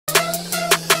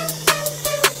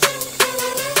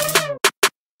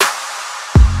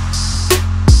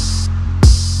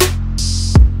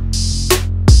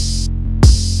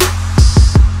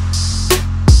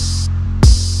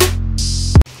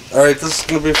Alright, this is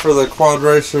going to be for the Quad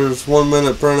Racers 1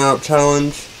 minute burnout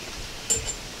challenge.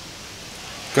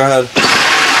 Go ahead.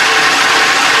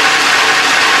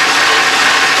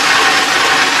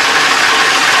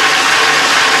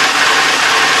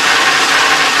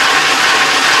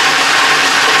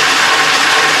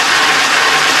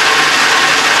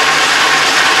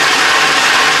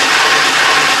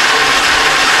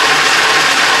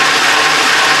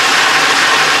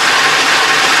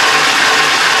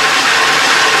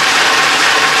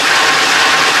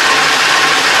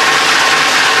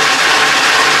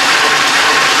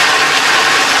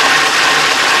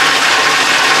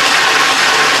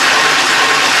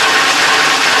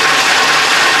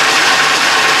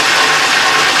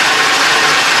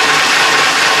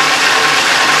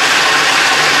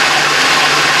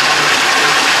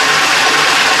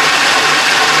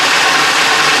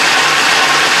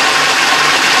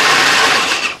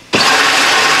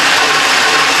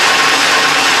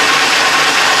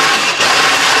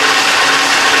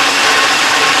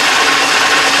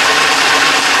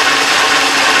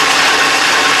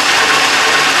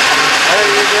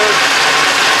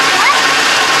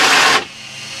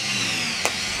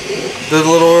 Did a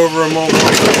little over a moment.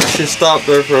 She stopped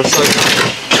there for a second.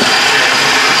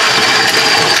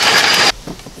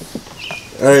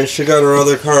 Alright, she got her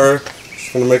other car.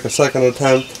 She's going to make a second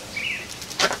attempt.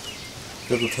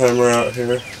 Get the timer out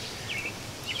here.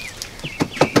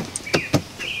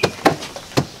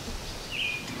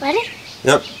 Ready?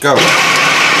 Yep, go.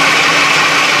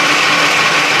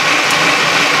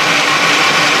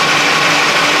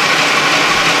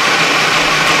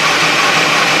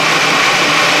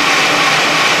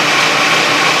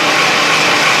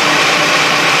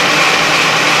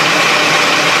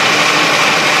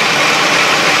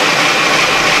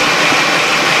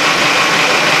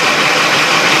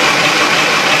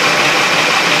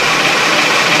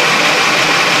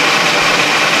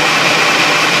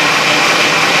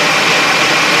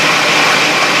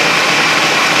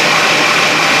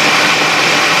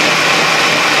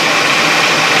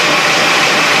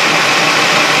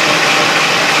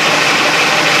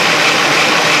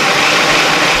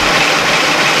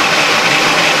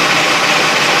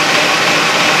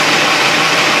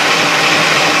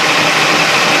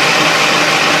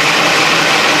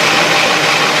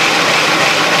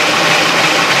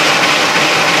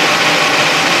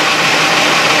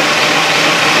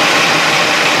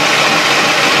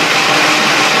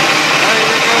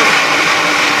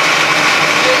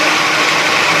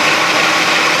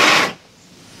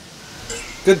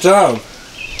 Good job.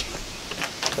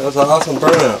 That was an awesome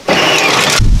burnout.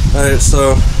 Alright,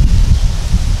 so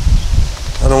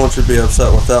I don't want you to be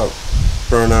upset with that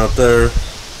burnout there,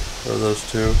 or those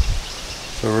two.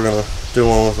 So we're going to do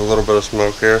one with a little bit of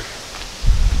smoke here.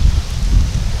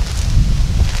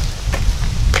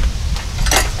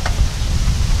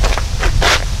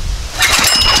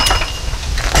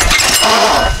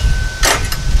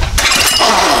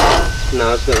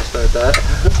 Now it's going to start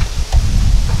that.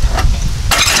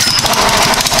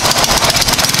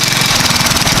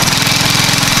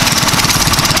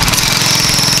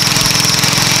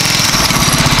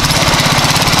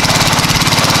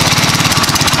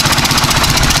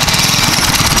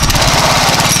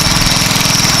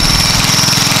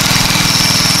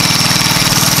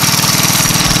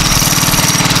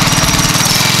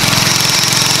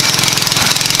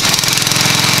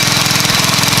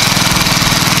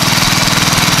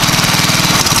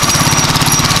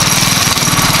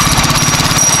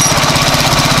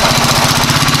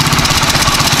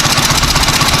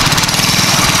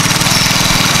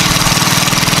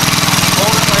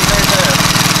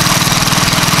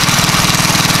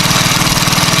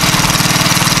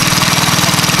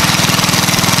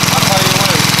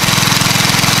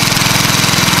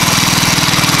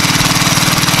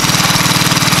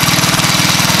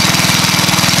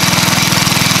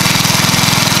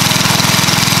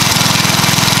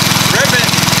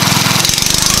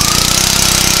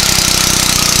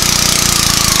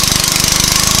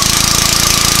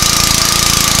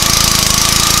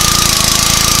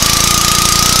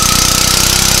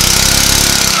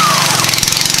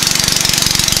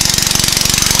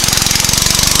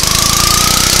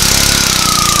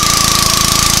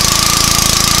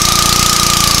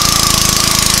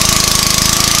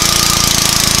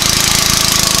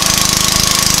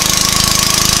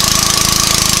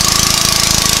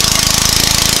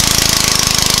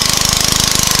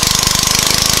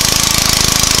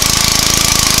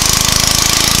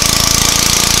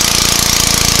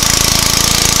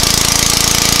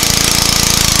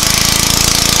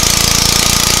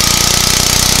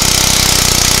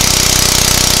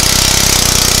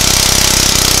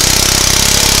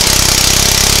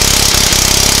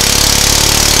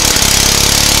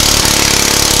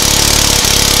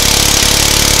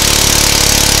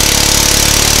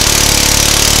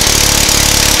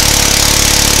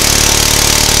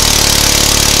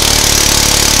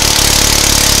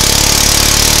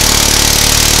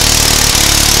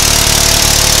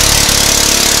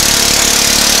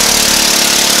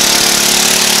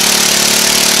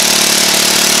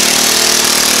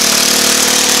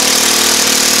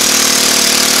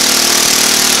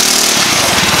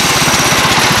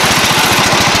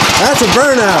 That's a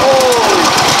burnout. Oh.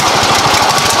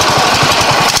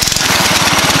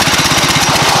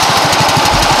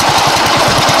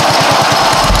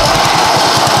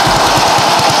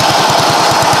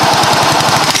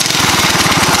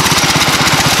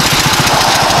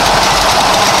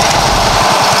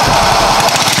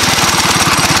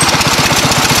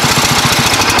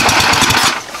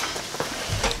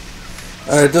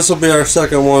 Alright, this will be our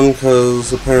second one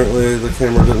because apparently the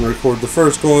camera didn't record the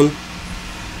first one.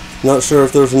 Not sure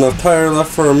if there's enough tire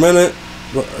left for a minute,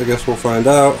 but I guess we'll find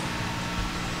out.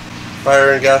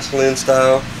 Fire and gasoline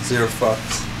style, 0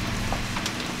 fucks.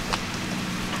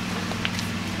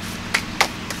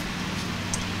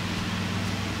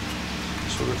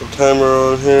 So we'll get the timer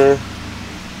on here.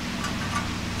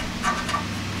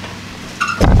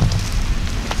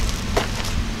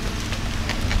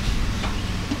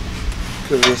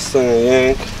 Give this thing a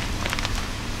yank.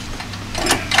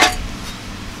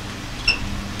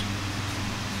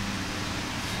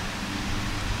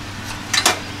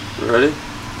 You ready?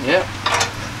 Yeah.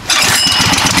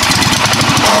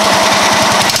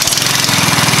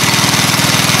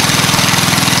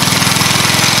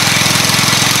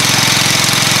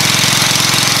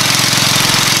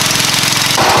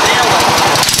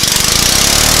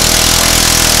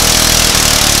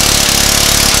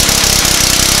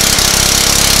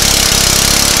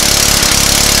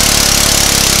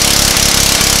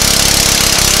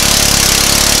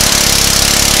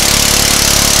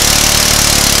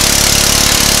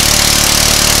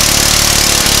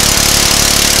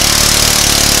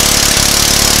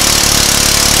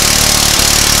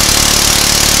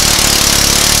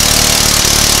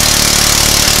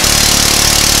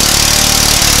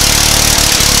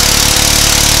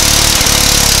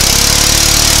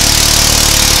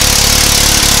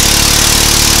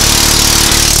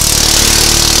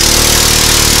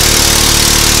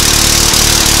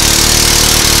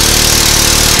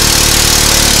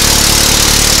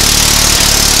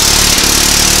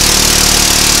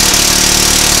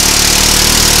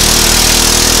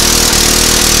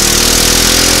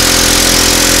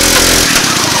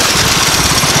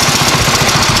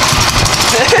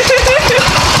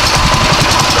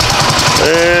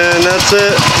 And that's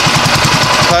it.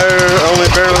 Tire only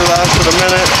barely lasted a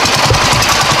minute.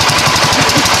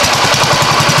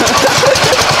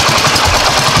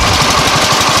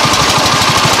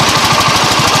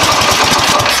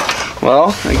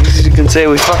 Well, I guess you can say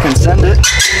we fucking send it.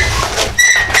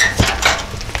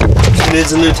 She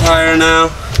needs a new tire now.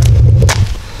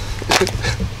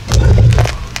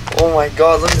 Oh my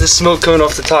god, look at the smoke coming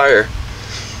off the tire.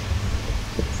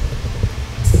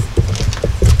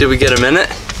 Did we get a minute?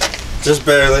 Just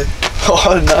barely.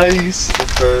 Oh, nice.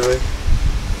 Just barely.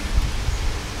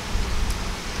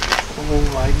 Oh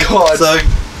my god. So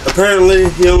apparently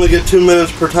you only get 2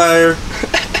 minutes per tire.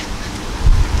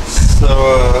 So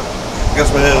I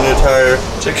guess we need a new tire.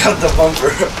 Check out the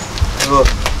bumper.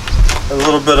 A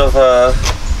little bit of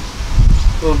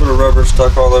rubber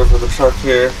stuck all over the truck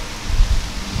here.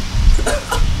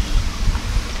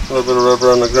 A little bit of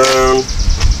rubber on the ground.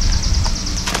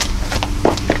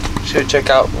 Should we check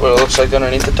out what it looks like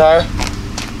underneath the tire?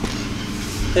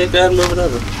 Hey, go ahead and move it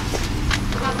over.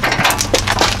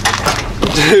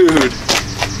 Dude.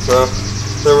 So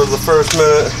there was the first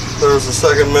minute, there was the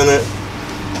second minute,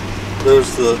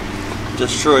 there's the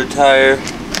destroyed tire.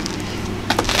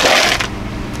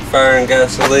 Fire and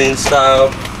gasoline style.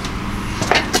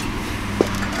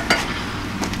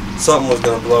 Something was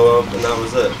gonna blow up and that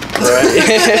was it.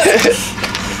 Right?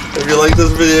 If you like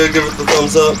this video, give it the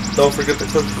thumbs up. Don't forget to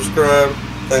click subscribe.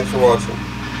 Thanks for watching.